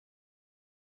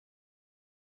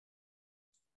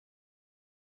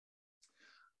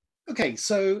Okay,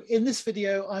 so in this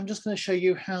video, I'm just going to show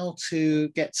you how to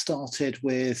get started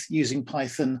with using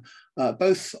Python,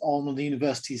 both on the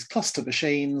university's cluster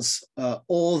machines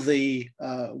or the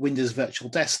Windows Virtual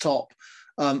Desktop.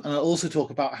 And I'll also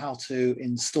talk about how to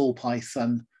install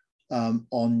Python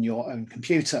on your own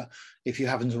computer if you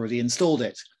haven't already installed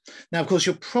it. Now, of course,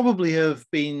 you'll probably have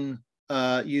been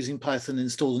using Python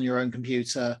installed on your own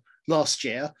computer last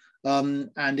year.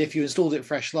 And if you installed it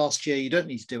fresh last year, you don't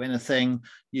need to do anything.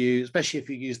 Especially if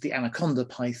you use the Anaconda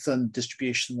Python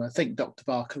distribution, I think Dr.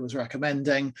 Barker was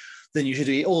recommending, then you should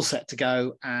be all set to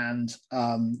go and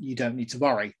you don't need to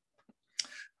worry.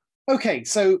 Okay,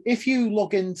 so if you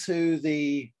log into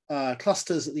the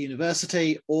clusters at the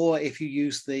university, or if you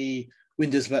use the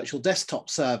Windows Virtual Desktop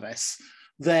service,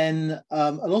 then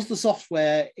a lot of the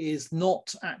software is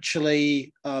not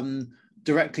actually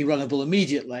directly runnable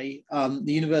immediately. The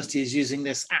university is using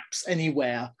this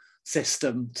AppsAnywhere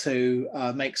system to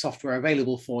make software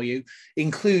available for you,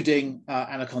 including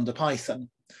Anaconda Python.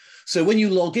 So when you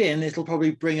log in, it'll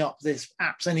probably bring up this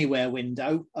AppsAnywhere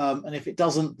window. And if it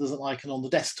doesn't, there's an icon on the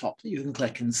desktop that you can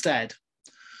click instead.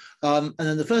 And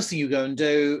then the first thing you go and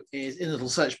do is in the little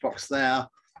search box there,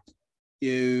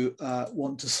 you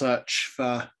want to search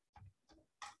for,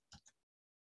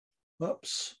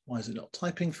 whoops, why is it not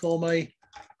typing for me?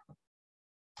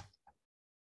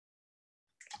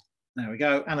 There we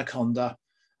go, Anaconda.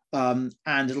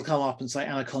 And it'll come up and say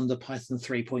Anaconda Python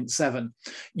 3.7.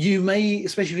 You may,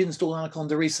 especially if you installed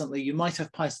Anaconda recently, you might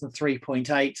have Python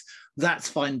 3.8. That's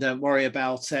fine, don't worry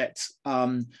about it.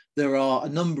 There are a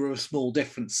number of small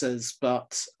differences,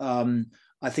 but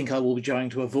I think I will be trying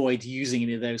to avoid using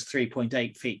any of those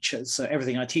 3.8 features. So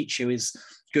everything I teach you is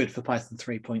good for Python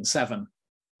 3.7.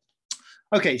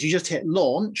 Okay, so you just hit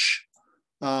launch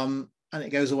and it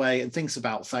goes away and thinks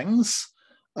about things.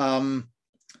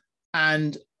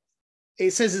 And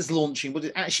it says it's launching. What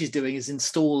it actually is doing is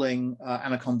installing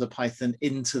Anaconda Python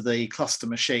into the cluster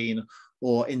machine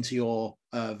or into your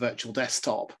virtual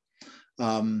desktop.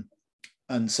 And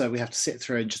so we have to sit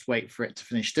through and just wait for it to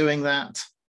finish doing that.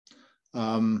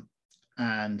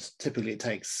 And typically it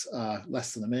takes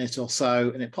less than a minute or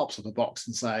so, and it pops up a box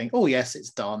and saying, oh yes,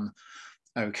 it's done.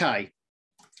 Okay.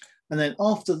 And then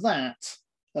after that,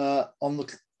 on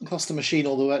the cluster machine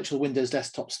or the virtual Windows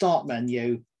desktop start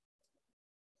menu,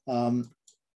 there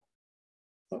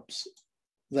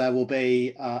will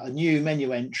be a new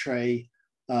menu entry,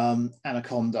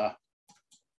 Anaconda.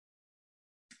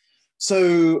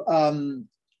 So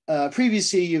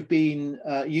previously you've been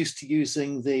used to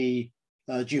using the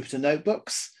JuPyter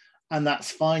notebooks, and that's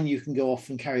fine. You can go off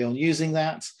and carry on using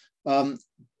that.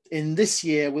 In this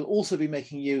year, we'll also be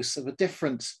making use of a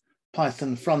different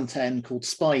Python front end called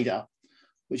Spyder,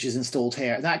 which is installed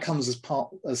here. And that comes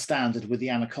as standard with the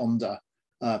Anaconda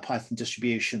Python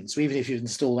distribution. So even if you've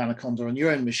installed Anaconda on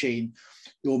your own machine,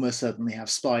 you almost certainly have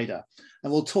Spyder.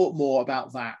 And we'll talk more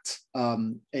about that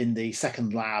in the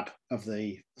second lab of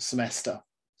the semester.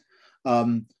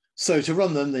 So to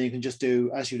run them, then you can just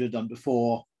do as you'd have done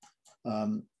before,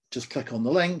 just click on the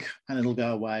link and it'll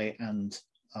go away and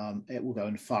it will go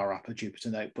and fire up a JuPyter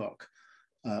notebook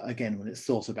again when it's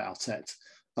thought about it.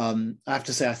 I have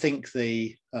to say, I think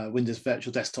the Windows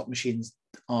Virtual Desktop machines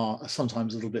are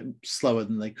sometimes a little bit slower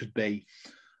than they could be,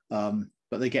 but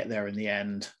they get there in the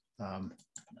end. No,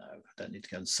 I don't need to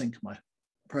go and sync my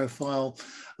profile.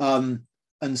 And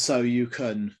so you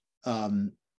can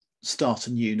start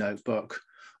a new notebook,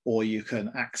 or you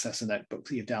can access a notebook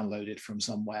that you've downloaded from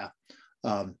somewhere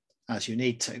as you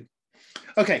need to.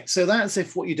 Okay, so that's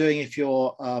what you're doing if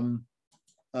you're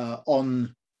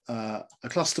on a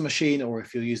cluster machine or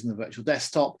if you're using the virtual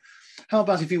desktop. How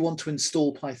about if you want to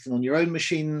install Python on your own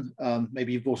machine?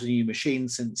 Maybe you've bought a new machine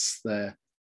since the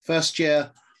first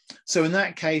year. So in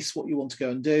that case, what you want to go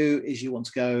and do is you want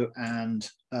to go and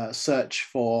search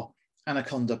for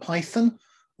Anaconda Python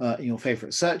in your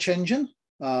favorite search engine.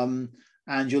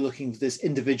 And you're looking for this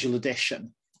individual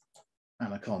edition,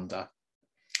 Anaconda.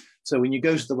 So when you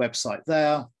go to the website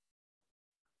there,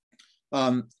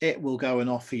 it will go and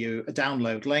offer you a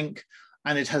download link,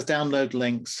 and it has download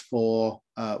links for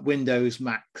Windows,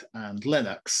 Mac, and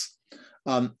Linux.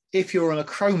 If you're on a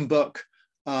Chromebook,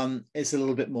 it's a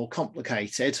little bit more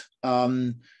complicated.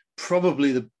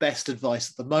 Probably the best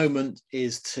advice at the moment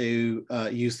is to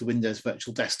use the Windows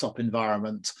Virtual Desktop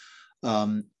environment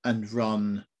and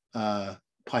run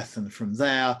Python from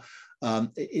there.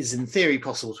 It is in theory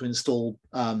possible to install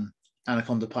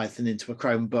Anaconda Python into a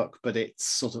Chromebook, but it's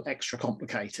sort of extra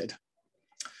complicated.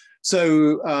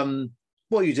 So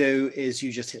what you do is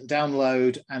you just hit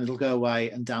download and it'll go away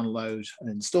and download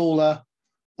an installer,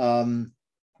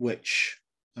 which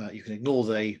you can ignore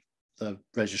the the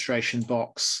registration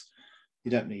box.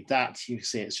 You don't need that. You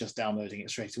see it's just downloading it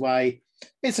straight away.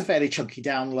 It's a fairly chunky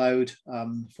download,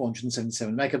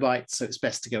 477 megabytes, so it's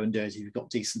best to go and do it if you've got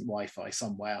decent Wi-Fi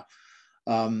somewhere.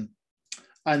 And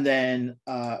then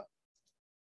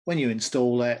when you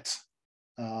install it,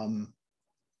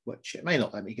 which it may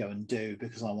not let me go and do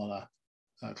because I'm on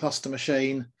a cluster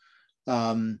machine.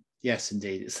 Yes,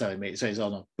 indeed, it's telling me. It says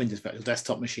on a Windows Virtual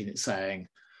Desktop machine, it's saying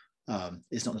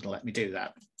it's not going to let me do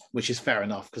that, which is fair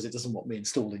enough because it doesn't want me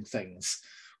installing things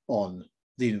on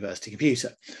the university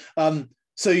computer.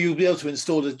 So you'll be able to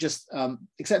install it, just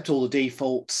accept all the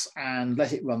defaults and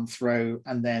let it run through.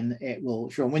 And then it will,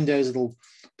 if you're on Windows, it'll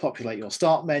populate your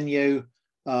start menu.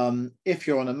 If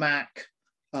you're on a Mac,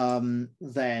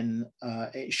 then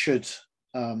it should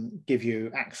give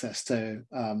you access to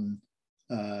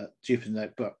Jupyter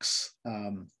notebooks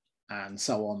and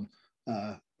so on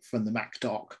from the Mac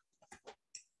dock.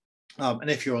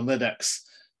 And if you're on Linux,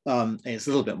 it's a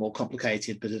little bit more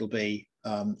complicated, but it'll be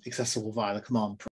accessible via the command prompt.